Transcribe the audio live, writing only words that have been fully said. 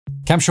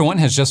Capture One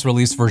has just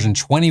released version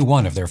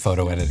 21 of their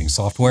photo editing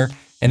software,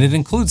 and it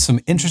includes some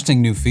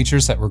interesting new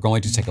features that we're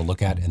going to take a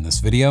look at in this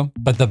video.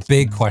 But the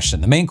big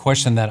question, the main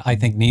question that I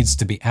think needs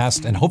to be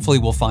asked, and hopefully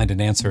we'll find an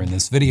answer in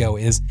this video,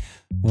 is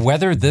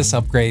whether this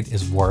upgrade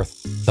is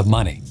worth the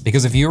money.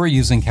 Because if you are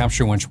using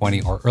Capture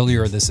 120 or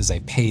earlier, this is a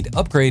paid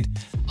upgrade,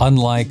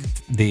 unlike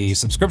the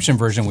subscription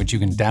version, which you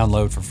can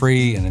download for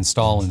free and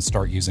install and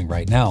start using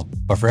right now.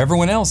 But for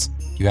everyone else,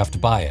 you have to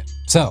buy it.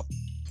 So,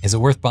 is it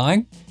worth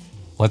buying?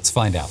 Let's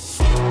find out.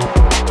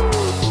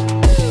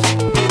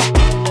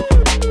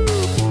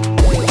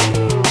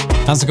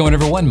 How's it going,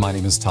 everyone? My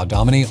name is Todd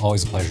Dominey.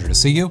 Always a pleasure to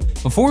see you.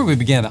 Before we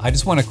begin, I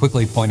just want to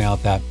quickly point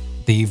out that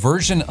the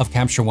version of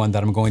Capture One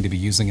that I'm going to be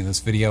using in this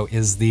video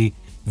is the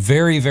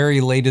very,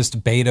 very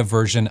latest beta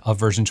version of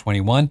version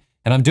 21.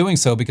 And I'm doing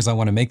so because I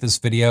want to make this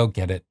video,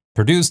 get it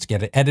produced,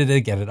 get it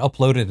edited, get it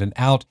uploaded and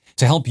out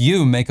to help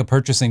you make a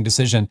purchasing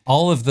decision.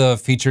 All of the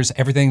features,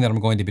 everything that I'm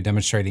going to be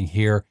demonstrating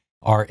here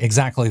are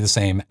exactly the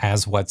same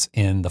as what's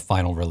in the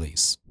final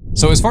release.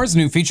 So as far as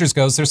new features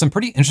goes, there's some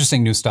pretty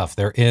interesting new stuff.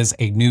 There is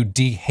a new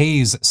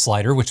Dehaze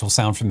slider, which will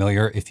sound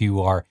familiar if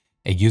you are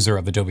a user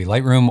of Adobe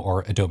Lightroom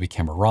or Adobe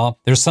Camera Raw.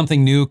 There's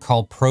something new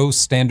called Pro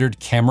Standard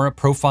Camera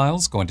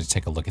Profiles. Going to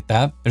take a look at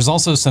that. There's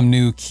also some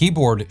new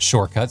keyboard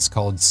shortcuts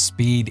called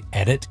Speed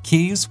Edit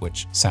keys,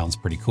 which sounds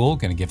pretty cool.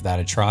 Going to give that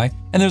a try.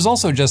 And there's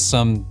also just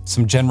some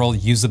general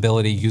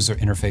usability, user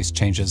interface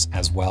changes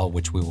as well,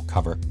 which we will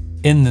cover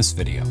in this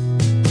video.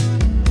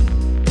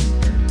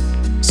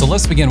 So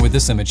let's begin with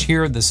this image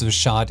here. This is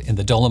shot in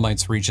the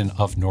Dolomites region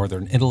of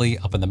northern Italy,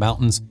 up in the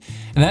mountains.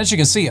 And as you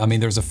can see, I mean,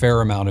 there's a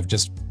fair amount of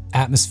just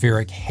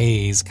atmospheric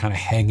haze kind of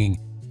hanging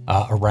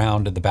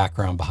around in the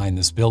background behind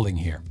this building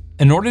here.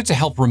 In order to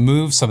help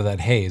remove some of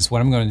that haze,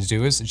 what I'm going to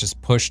do is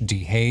just push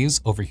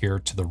Dehaze over here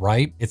to the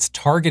right. It's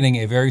targeting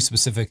a very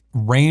specific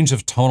range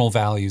of tonal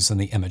values in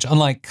the image,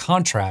 unlike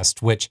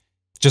contrast, which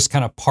just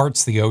kind of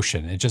parts the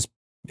ocean. It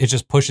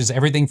just pushes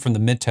everything from the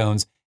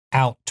midtones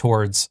out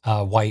towards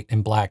white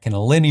and black in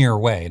a linear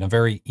way, in a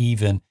very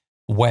even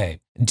way.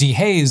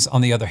 Dehaze,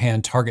 on the other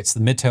hand, targets the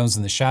midtones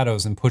and the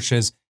shadows and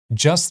pushes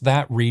just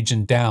that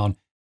region down,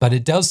 but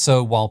it does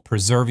so while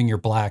preserving your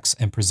blacks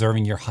and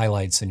preserving your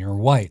highlights and your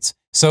whites.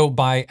 So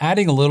by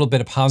adding a little bit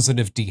of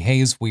positive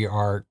dehaze, we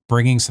are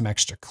bringing some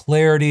extra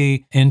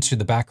clarity into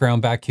the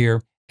background back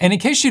here. And in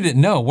case you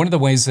didn't know, one of the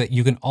ways that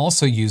you can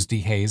also use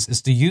Dehaze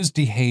is to use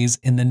Dehaze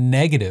in the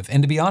negative.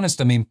 And to be honest,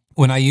 I mean,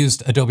 when I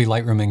used Adobe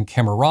Lightroom and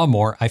Camera Raw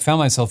more, I found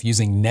myself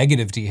using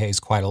negative Dehaze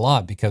quite a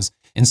lot because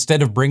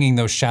instead of bringing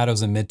those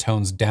shadows and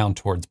midtones down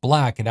towards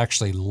black, it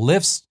actually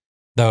lifts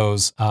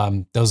those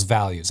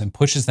values and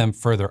pushes them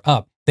further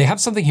up. They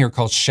have something here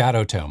called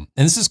shadow tone.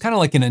 And this is kind of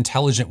like an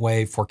intelligent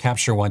way for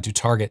Capture One to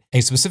target a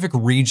specific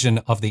region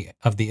of the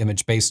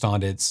image based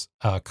on its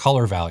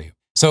color value.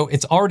 So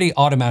it's already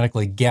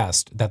automatically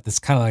guessed that this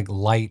kind of like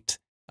light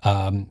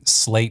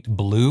slate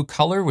blue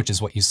color, which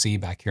is what you see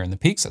back here in the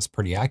peaks, that's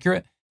pretty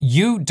accurate.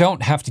 You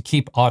don't have to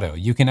keep auto.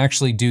 You can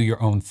actually do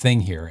your own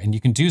thing here, and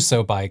you can do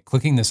so by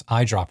clicking this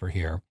eyedropper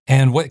here.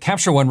 And what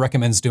Capture One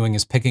recommends doing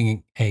is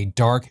picking a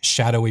dark,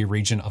 shadowy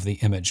region of the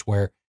image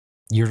where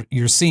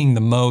you're seeing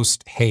the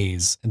most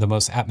haze, the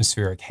most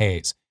atmospheric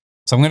haze.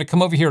 So I'm going to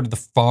come over here to the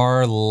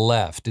far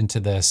left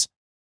into this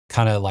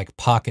kind of like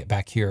pocket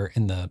back here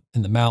in the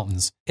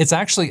mountains. It's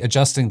actually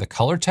adjusting the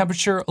color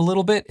temperature a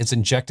little bit. It's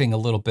injecting a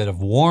little bit of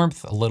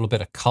warmth, a little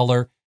bit of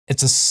color.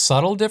 It's a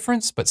subtle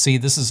difference, but see,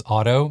 this is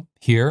auto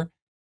here,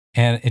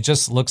 and it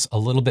just looks a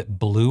little bit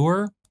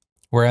bluer.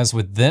 Whereas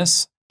with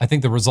this, I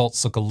think the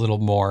results look a little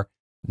more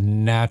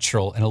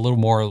natural and a little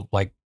more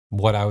like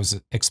what I was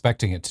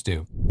expecting it to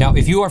do. Now,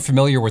 if you are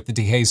familiar with the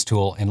Dehaze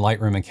tool in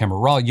Lightroom and Camera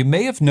Raw, you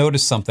may have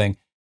noticed something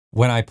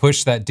when I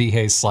pushed that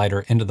Dehaze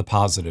slider into the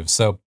positive.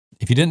 So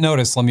if you didn't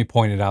notice, let me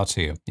point it out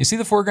to you. You see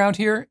the foreground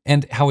here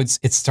and how it's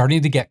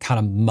starting to get kind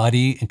of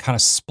muddy and kind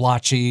of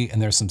splotchy,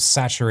 and there's some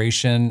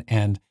saturation,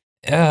 and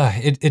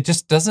it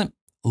just doesn't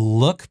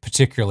look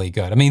particularly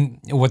good. I mean,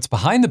 what's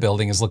behind the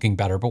building is looking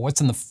better, but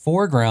what's in the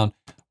foreground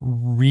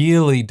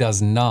really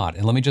does not.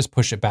 And let me just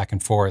push it back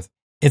and forth.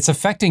 It's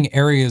affecting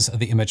areas of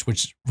the image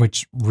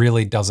which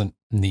really doesn't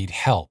need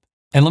help.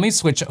 And let me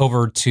switch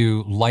over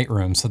to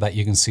Lightroom so that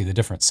you can see the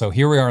difference. So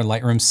here we are in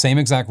Lightroom, same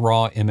exact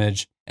raw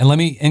image. And let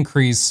me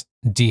increase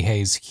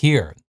Dehaze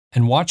here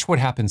and watch what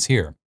happens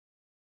here.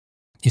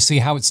 You see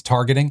how it's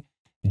targeting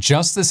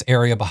just this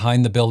area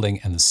behind the building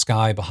and the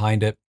sky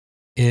behind it.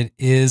 It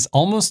is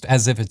almost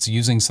as if it's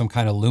using some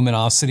kind of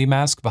luminosity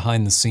mask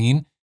behind the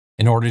scene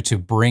in order to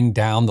bring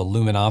down the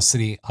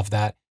luminosity of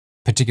that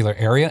particular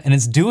area. And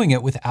it's doing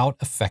it without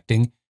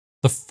affecting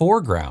the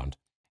foreground,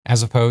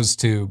 as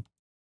opposed to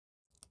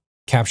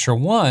Capture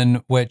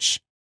One,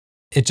 which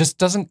it just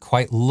doesn't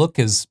quite look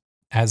as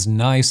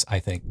nice, I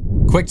think.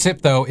 Quick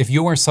tip though, if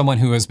you are someone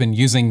who has been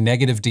using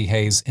negative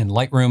Dehaze in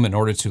Lightroom in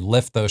order to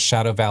lift those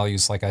shadow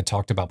values like I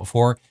talked about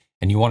before,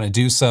 and you want to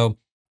do so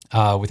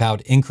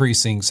without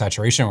increasing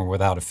saturation or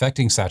without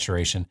affecting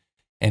saturation,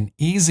 an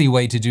easy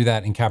way to do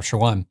that in Capture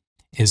One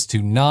is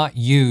to not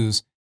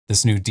use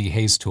this new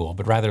Dehaze tool,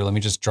 but rather let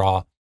me just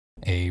draw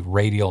a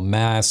radial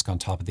mask on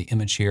top of the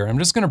image here. I'm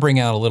just going to bring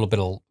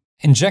out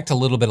inject a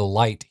little bit of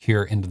light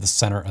here into the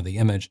center of the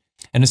image.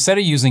 And instead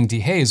of using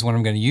dehaze, what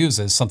I'm going to use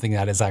is something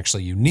that is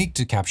actually unique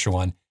to Capture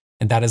One,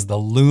 and that is the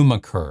Luma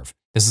curve.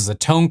 This is a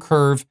tone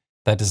curve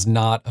that does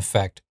not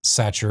affect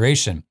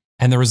saturation.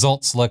 And the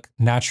results look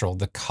natural.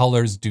 The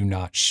colors do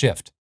not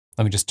shift.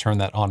 Let me just turn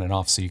that on and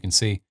off so you can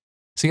see.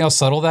 See how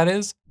subtle that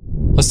is?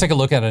 Let's take a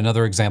look at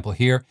another example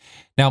here.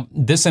 Now,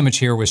 this image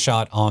here was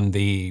shot on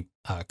the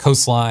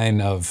coastline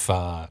of,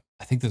 I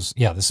think this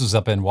was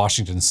up in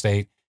Washington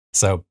State.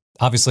 So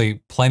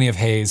obviously plenty of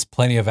haze,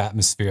 plenty of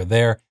atmosphere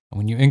there. And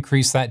when you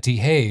increase that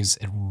dehaze,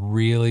 it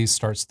really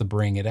starts to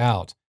bring it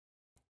out.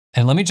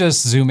 And let me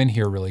just zoom in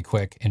here really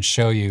quick and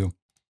show you.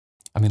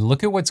 I mean,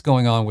 look at what's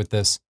going on with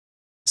this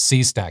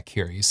sea stack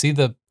here. You see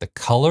the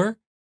color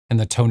and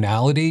the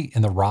tonality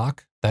in the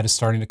rock that is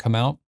starting to come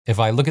out. If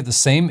I look at the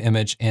same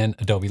image in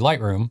Adobe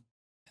Lightroom,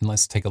 and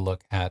let's take a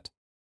look at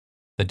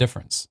the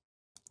difference.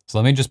 So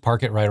let me just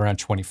park it right around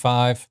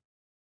 25.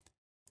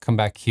 Come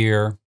back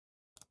here.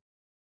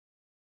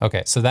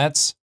 Okay, so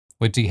that's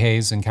with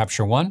dehaze in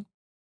Capture One.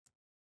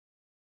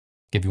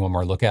 Give you one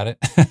more look at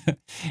it.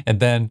 And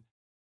then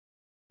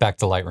back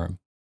to Lightroom.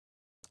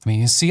 I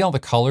mean, you see all the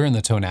color and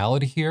the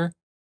tonality here?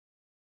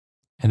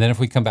 And then if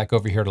we come back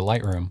over here to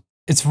Lightroom,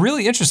 it's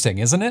really interesting,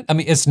 isn't it? I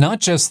mean, it's not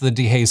just the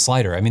dehaze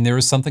slider. I mean, there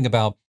is something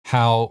about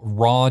how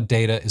raw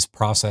data is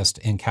processed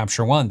in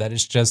Capture One that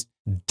is just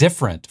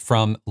different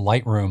from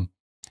Lightroom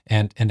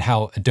and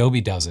how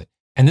Adobe does it.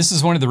 And this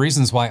is one of the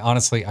reasons why,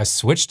 honestly, I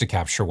switched to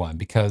Capture One,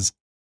 because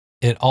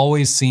it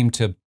always seemed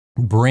to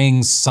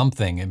bring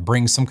something and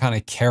bring some kind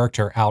of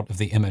character out of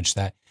the image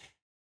that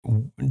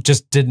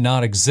just did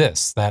not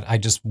exist, that I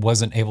just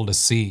wasn't able to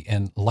see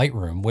in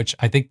Lightroom, which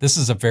I think this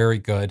is a very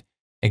good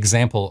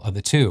example of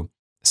the two.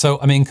 So,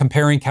 I mean,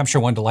 comparing Capture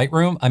One to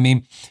Lightroom, I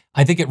mean,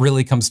 I think it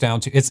really comes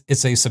down to,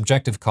 it's a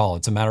subjective call.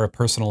 It's a matter of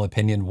personal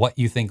opinion, what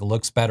you think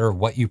looks better,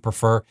 what you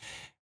prefer.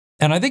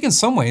 And I think in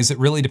some ways, it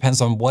really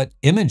depends on what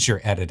image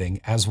you're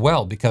editing as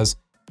well, because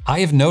I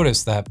have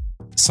noticed that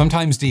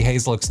sometimes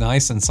dehaze looks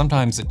nice and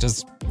sometimes it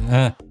just,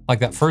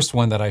 like that first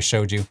one that I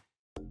showed you,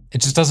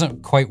 it just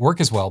doesn't quite work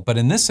as well. But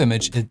in this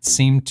image, it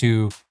seemed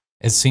to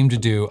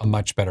do a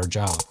much better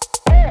job.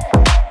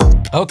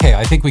 Okay,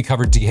 I think we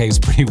covered dehaze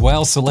pretty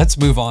well, so let's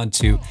move on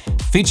to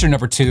feature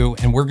number 2,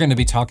 and we're going to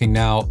be talking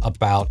now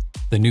about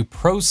the new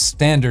Pro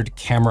Standard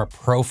camera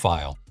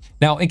profile.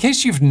 Now, in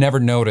case you've never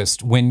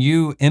noticed, when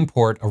you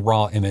import a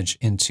raw image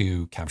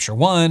into Capture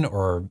One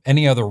or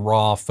any other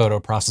raw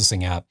photo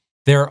processing app,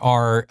 there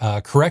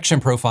are correction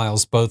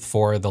profiles both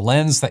for the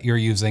lens that you're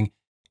using,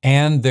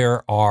 and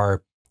there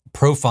are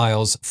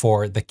profiles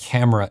for the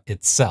camera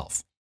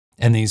itself.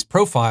 And these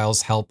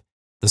profiles help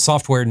the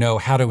software know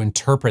how to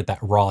interpret that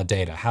raw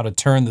data, how to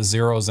turn the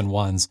zeros and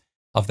ones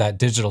of that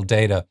digital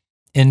data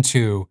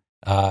into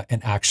an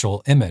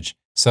actual image.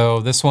 So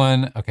this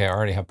one, okay, I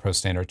already have Pro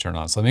Standard turned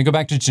on. So let me go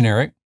back to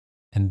generic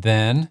and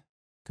then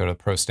go to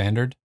Pro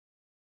Standard,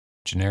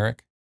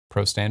 generic,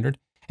 Pro Standard.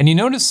 And you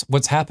notice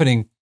what's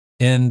happening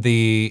in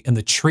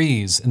the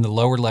trees in the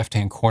lower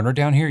left-hand corner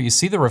down here. You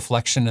see the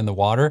reflection in the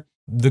water.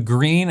 The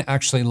green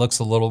actually looks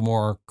a little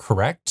more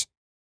correct.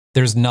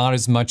 There's not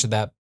as much of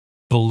that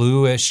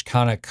bluish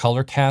kind of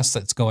color cast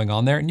that's going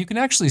on there. And you can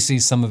actually see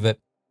some of it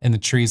in the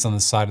trees on the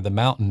side of the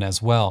mountain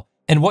as well.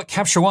 And what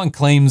Capture One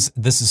claims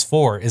this is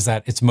for is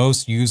that it's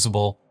most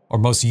usable, or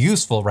most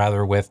useful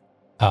rather, with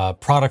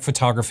product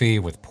photography,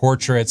 with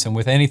portraits, and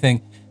with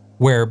anything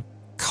where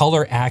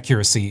color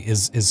accuracy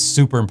is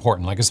super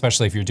important, like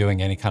especially if you're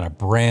doing any kind of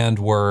brand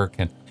work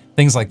and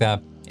things like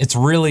that. It's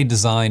really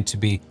designed to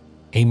be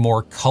a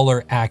more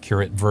color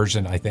accurate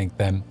version, I think,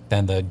 than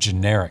the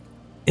generic.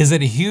 Is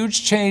it a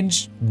huge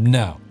change?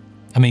 No.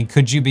 I mean,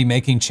 could you be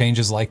making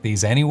changes like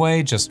these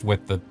anyway, just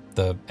with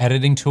the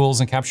editing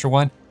tools in Capture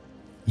One?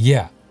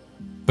 Yeah.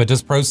 But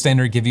does Pro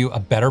Standard give you a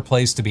better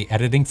place to be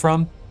editing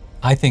from?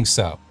 I think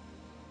so.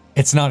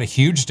 It's not a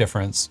huge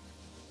difference,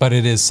 but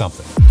it is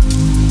something.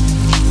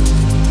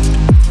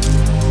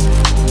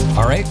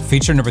 All right,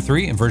 feature number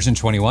 3 in version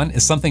 21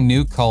 is something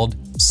new called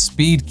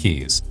speed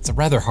keys. It's a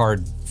rather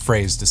hard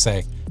phrase to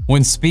say.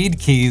 When speed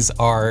keys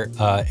are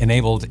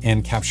enabled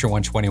in Capture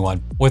One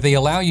 21, what they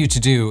allow you to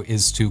do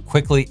is to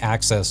quickly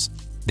access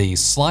the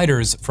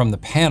sliders from the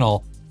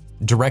panel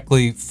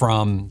directly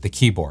from the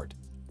keyboard.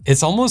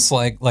 It's almost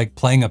like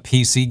playing a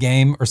PC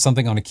game or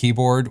something on a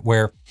keyboard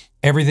where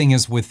everything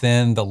is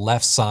within the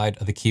left side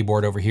of the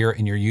keyboard over here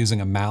and you're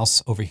using a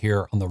mouse over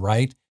here on the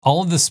right.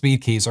 All of the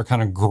speed keys are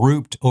kind of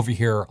grouped over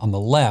here on the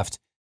left,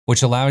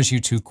 which allows you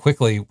to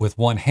quickly, with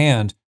one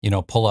hand,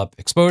 pull up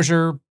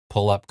exposure,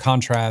 pull up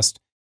contrast,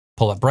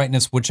 pull up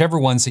brightness, whichever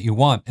ones that you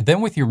want. And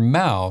then with your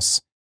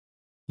mouse,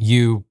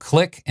 you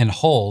click and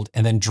hold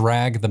and then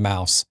drag the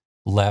mouse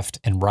left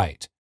and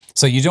right.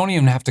 So you don't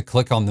even have to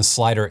click on the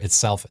slider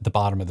itself at the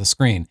bottom of the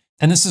screen.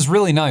 And this is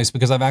really nice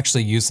because I've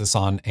actually used this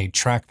on a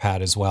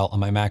trackpad as well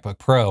on my MacBook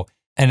Pro.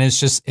 And it's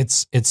just,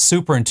 it's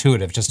super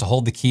intuitive just to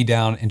hold the key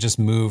down and just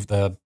move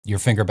your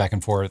finger back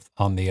and forth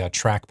on the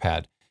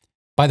trackpad.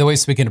 By the way,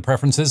 speaking of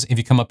preferences, if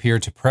you come up here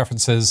to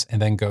Preferences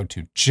and then go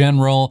to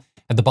General,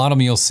 at the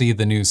bottom you'll see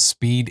the new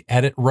Speed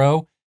Edit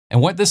row. And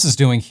what this is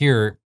doing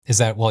here is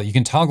that, well, you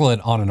can toggle it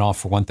on and off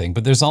for one thing,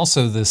 but there's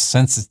also this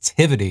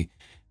sensitivity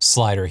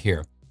slider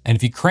here. And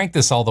if you crank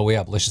this all the way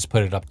up, let's just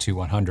put it up to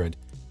 100,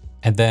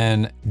 and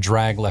then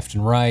drag left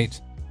and right,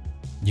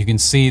 you can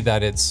see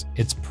that it's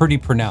pretty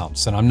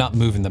pronounced, and I'm not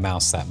moving the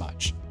mouse that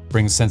much.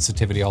 Bring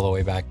sensitivity all the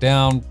way back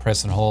down,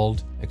 press and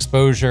hold,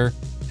 exposure,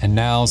 and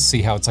now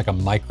see how it's like a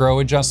micro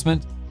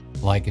adjustment?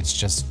 Like it's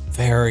just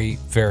very,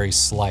 very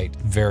slight,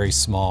 very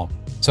small.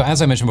 So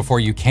as I mentioned before,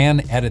 you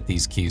can edit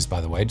these keys,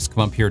 by the way. Just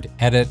come up here to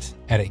Edit,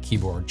 Edit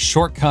Keyboard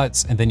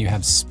Shortcuts, and then you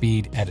have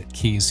Speed Edit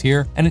keys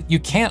here. And you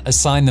can't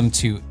assign them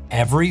to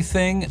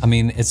everything. I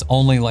mean, it's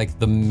only like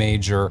the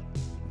major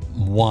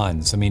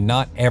ones. I mean,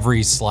 not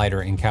every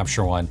slider in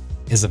Capture One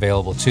is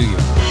available to you.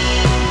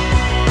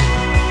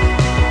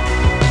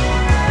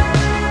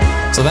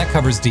 So that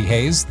covers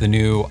Dehaze, the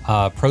new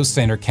Pro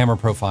Standard camera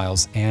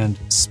profiles, and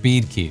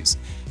speed keys.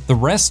 The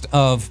rest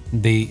of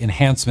the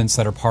enhancements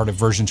that are part of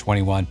version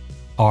 21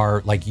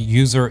 are like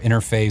user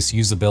interface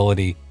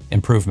usability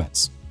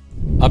improvements.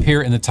 Up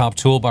here in the top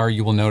toolbar,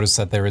 you will notice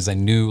that there is a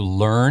new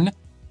Learn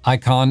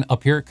icon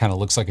up here. It kind of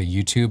looks like a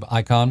YouTube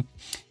icon.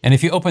 And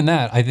if you open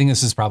that, I think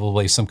this is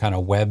probably some kind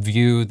of web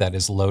view that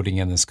is loading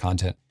in this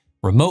content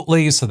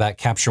remotely so that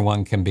Capture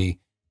One can be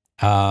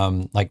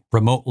like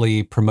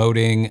remotely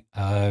promoting,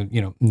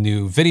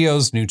 new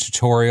videos, new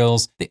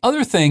tutorials. The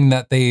other thing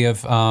that they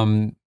have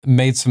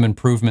made some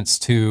improvements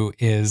to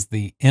is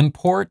the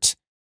import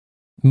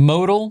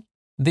modal.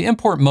 The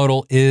import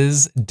modal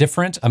is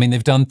different. I mean,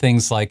 they've done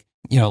things like,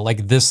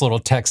 like this little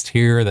text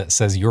here that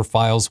says your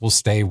files will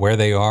stay where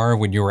they are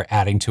when you are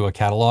adding to a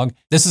catalog.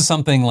 This is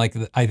something like,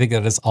 I think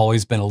that has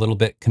always been a little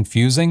bit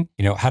confusing.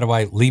 How do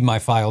I leave my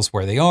files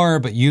where they are,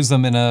 but use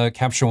them in a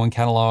Capture One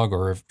catalog,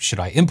 or should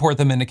I import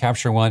them into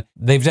Capture One?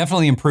 They've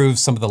definitely improved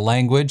some of the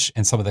language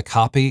and some of the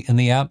copy in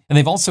the app. And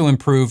they've also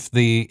improved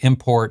the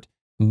import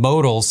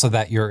modal so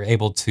that you're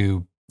able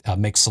to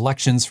make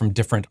selections from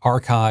different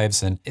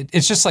archives. And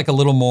it's just like a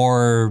little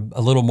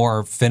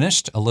more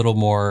finished, a little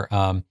more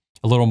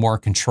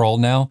control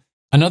now.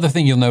 Another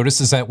thing you'll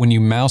notice is that when you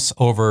mouse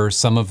over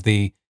some of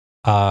the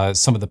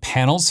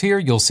panels here,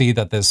 you'll see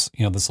that this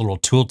little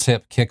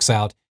tooltip kicks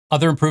out.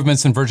 Other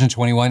improvements in version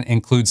 21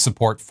 include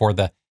support for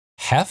the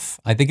HEIF,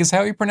 I think is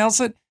how you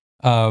pronounce it,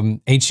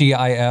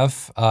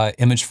 HEIF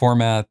image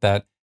format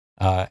that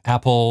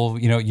Apple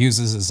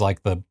uses as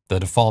like the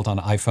default on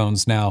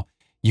iPhones now.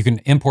 You can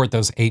import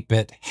those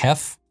 8-bit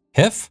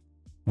HEIF,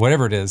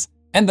 whatever it is.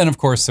 And then, of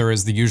course, there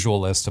is the usual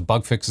list of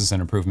bug fixes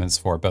and improvements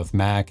for both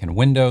Mac and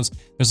Windows.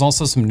 There's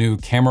also some new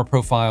camera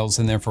profiles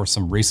in there for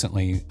some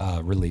recently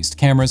released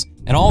cameras.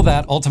 And all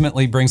that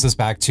ultimately brings us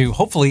back to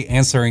hopefully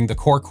answering the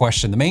core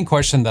question, the main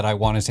question that I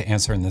wanted to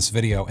answer in this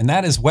video, and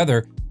that is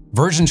whether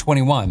version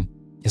 21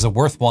 is a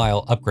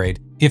worthwhile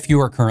upgrade if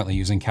you are currently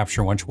using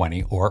Capture One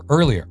 20 or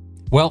earlier.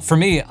 Well, for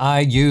me, I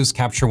use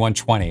Capture One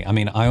 20. I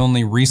mean, I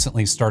only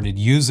recently started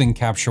using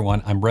Capture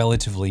One. I'm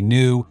relatively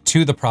new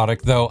to the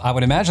product, though I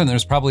would imagine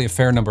there's probably a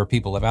fair number of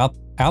people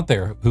out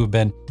there who have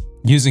been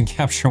using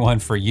Capture One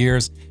for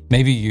years.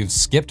 Maybe you've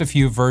skipped a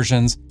few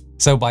versions.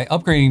 So by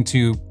upgrading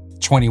to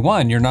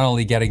 21, you're not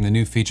only getting the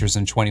new features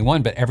in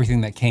 21, but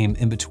everything that came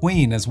in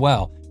between as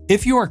well.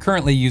 If you are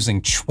currently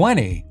using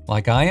 20,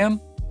 like I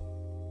am,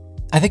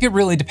 I think it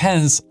really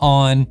depends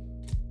on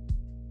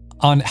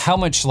how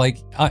much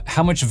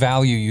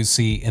value you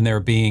see in there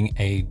being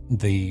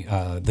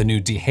the new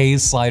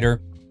Dehaze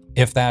slider,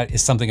 if that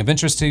is something of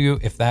interest to you,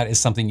 if that is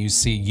something you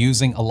see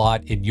using a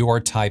lot in your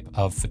type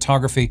of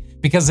photography,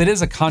 because it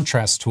is a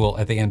contrast tool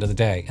at the end of the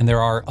day, and there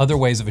are other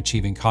ways of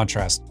achieving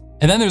contrast.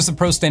 And then there's the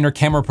Pro Standard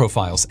camera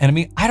profiles. And I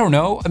mean, I don't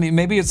know,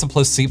 maybe it's a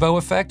placebo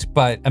effect,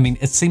 but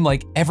it seemed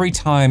like every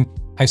time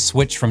I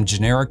switched from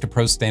generic to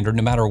Pro Standard,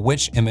 no matter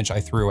which image I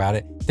threw at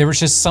it, there was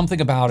just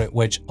something about it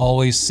which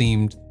always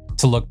seemed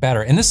to look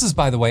better. And this is,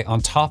 by the way,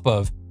 on top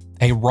of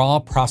a raw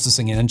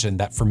processing engine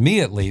that, for me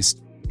at least,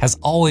 has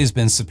always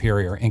been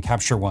superior in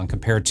Capture One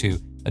compared to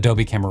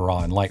Adobe Camera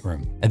Raw and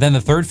Lightroom. And then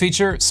the third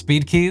feature,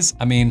 speed keys.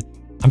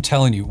 I'm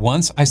telling you,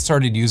 once I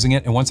started using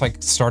it and once I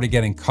started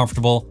getting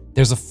comfortable,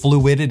 there's a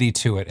fluidity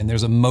to it and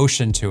there's a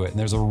motion to it and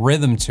there's a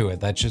rhythm to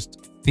it that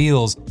just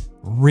feels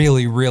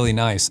really, really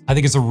nice. I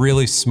think it's a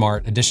really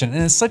smart addition,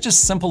 and it's such a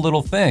simple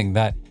little thing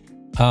that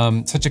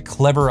such a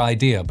clever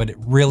idea, but it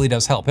really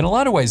does help. In a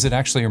lot of ways, it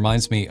actually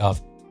reminds me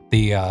of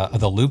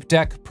the Loop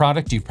Deck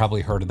product. You've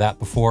probably heard of that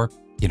before.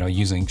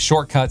 Using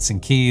shortcuts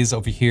and keys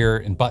over here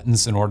and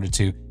buttons in order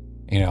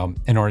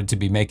to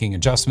be making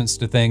adjustments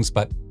to things.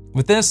 But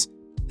with this,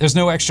 there's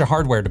no extra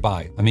hardware to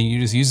buy. You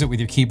just use it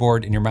with your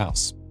keyboard and your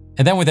mouse.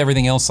 And then with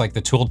everything else like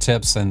the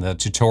tooltips and the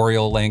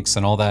tutorial links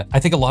and all that, I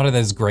think a lot of that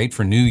is great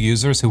for new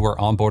users who are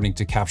onboarding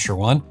to Capture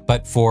One.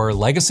 But for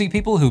legacy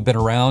people who've been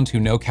around, who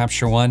know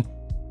Capture One,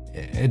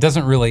 it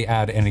doesn't really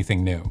add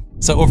anything new.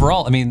 So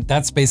overall,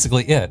 that's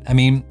basically it.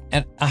 And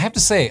I have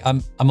to say,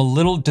 I'm a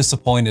little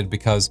disappointed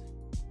because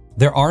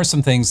there are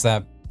some things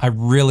that I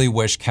really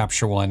wish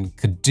Capture One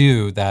could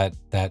do that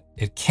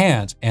it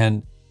can't,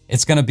 and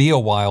it's gonna be a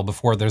while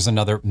before there's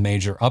another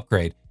major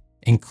upgrade,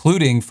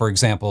 including, for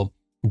example,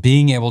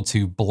 being able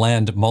to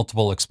blend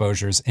multiple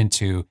exposures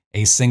into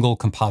a single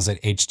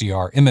composite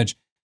HDR image,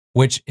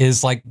 which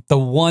is like the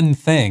one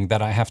thing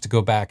that I have to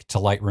go back to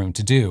Lightroom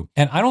to do.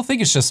 And I don't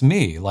think it's just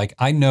me. Like,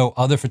 I know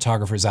other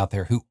photographers out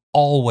there who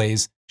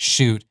always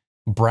shoot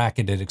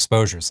bracketed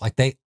exposures. Like,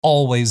 they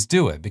always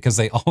do it because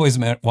they always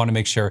want to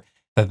make sure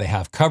that they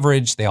have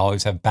coverage. They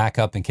always have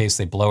backup in case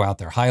they blow out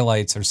their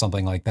highlights or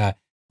something like that.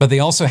 But they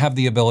also have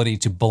the ability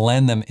to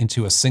blend them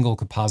into a single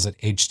composite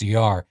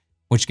HDR,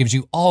 which gives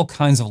you all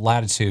kinds of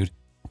latitude.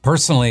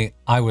 Personally,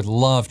 I would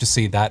love to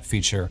see that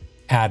feature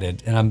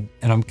added, and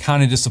I'm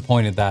kind of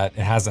disappointed that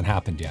it hasn't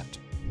happened yet.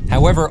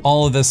 However,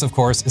 all of this, of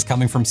course, is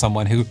coming from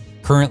someone who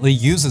currently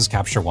uses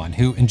Capture One,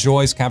 who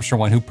enjoys Capture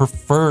One, who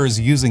prefers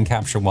using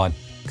Capture One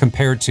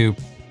compared to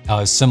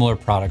similar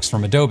products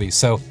from Adobe.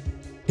 So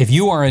if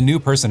you are a new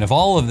person, if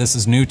all of this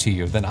is new to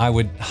you, then I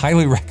would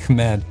highly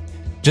recommend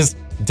just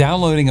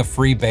downloading a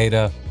free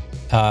beta.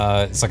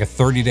 It's like a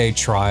 30-day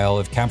trial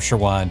of Capture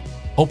One.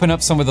 Open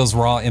up some of those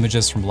raw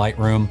images from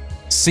Lightroom,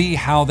 see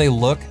how they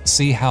look,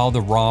 see how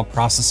the raw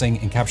processing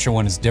in Capture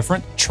One is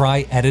different.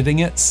 Try editing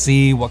it,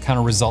 see what kind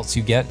of results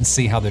you get, and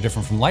see how they're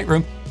different from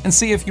Lightroom, and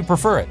see if you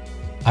prefer it.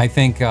 I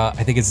think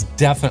it's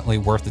definitely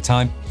worth the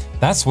time.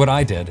 That's what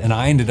I did, and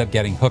I ended up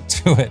getting hooked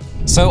to it.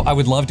 So I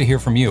would love to hear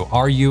from you.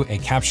 Are you a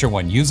Capture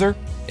One user?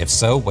 If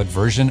so, what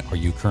version are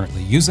you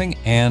currently using?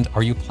 And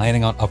are you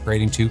planning on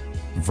upgrading to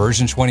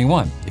version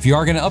 21? If you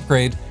are going to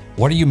upgrade,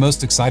 what are you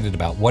most excited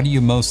about? What are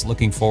you most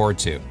looking forward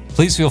to?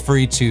 Please feel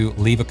free to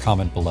leave a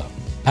comment below.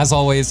 As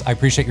always, I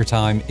appreciate your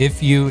time.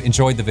 If you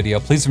enjoyed the video,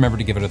 please remember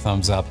to give it a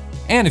thumbs up.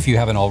 And if you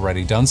haven't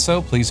already done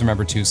so, please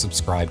remember to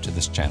subscribe to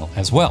this channel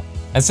as well.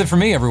 That's it for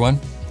me, everyone.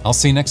 I'll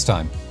see you next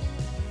time.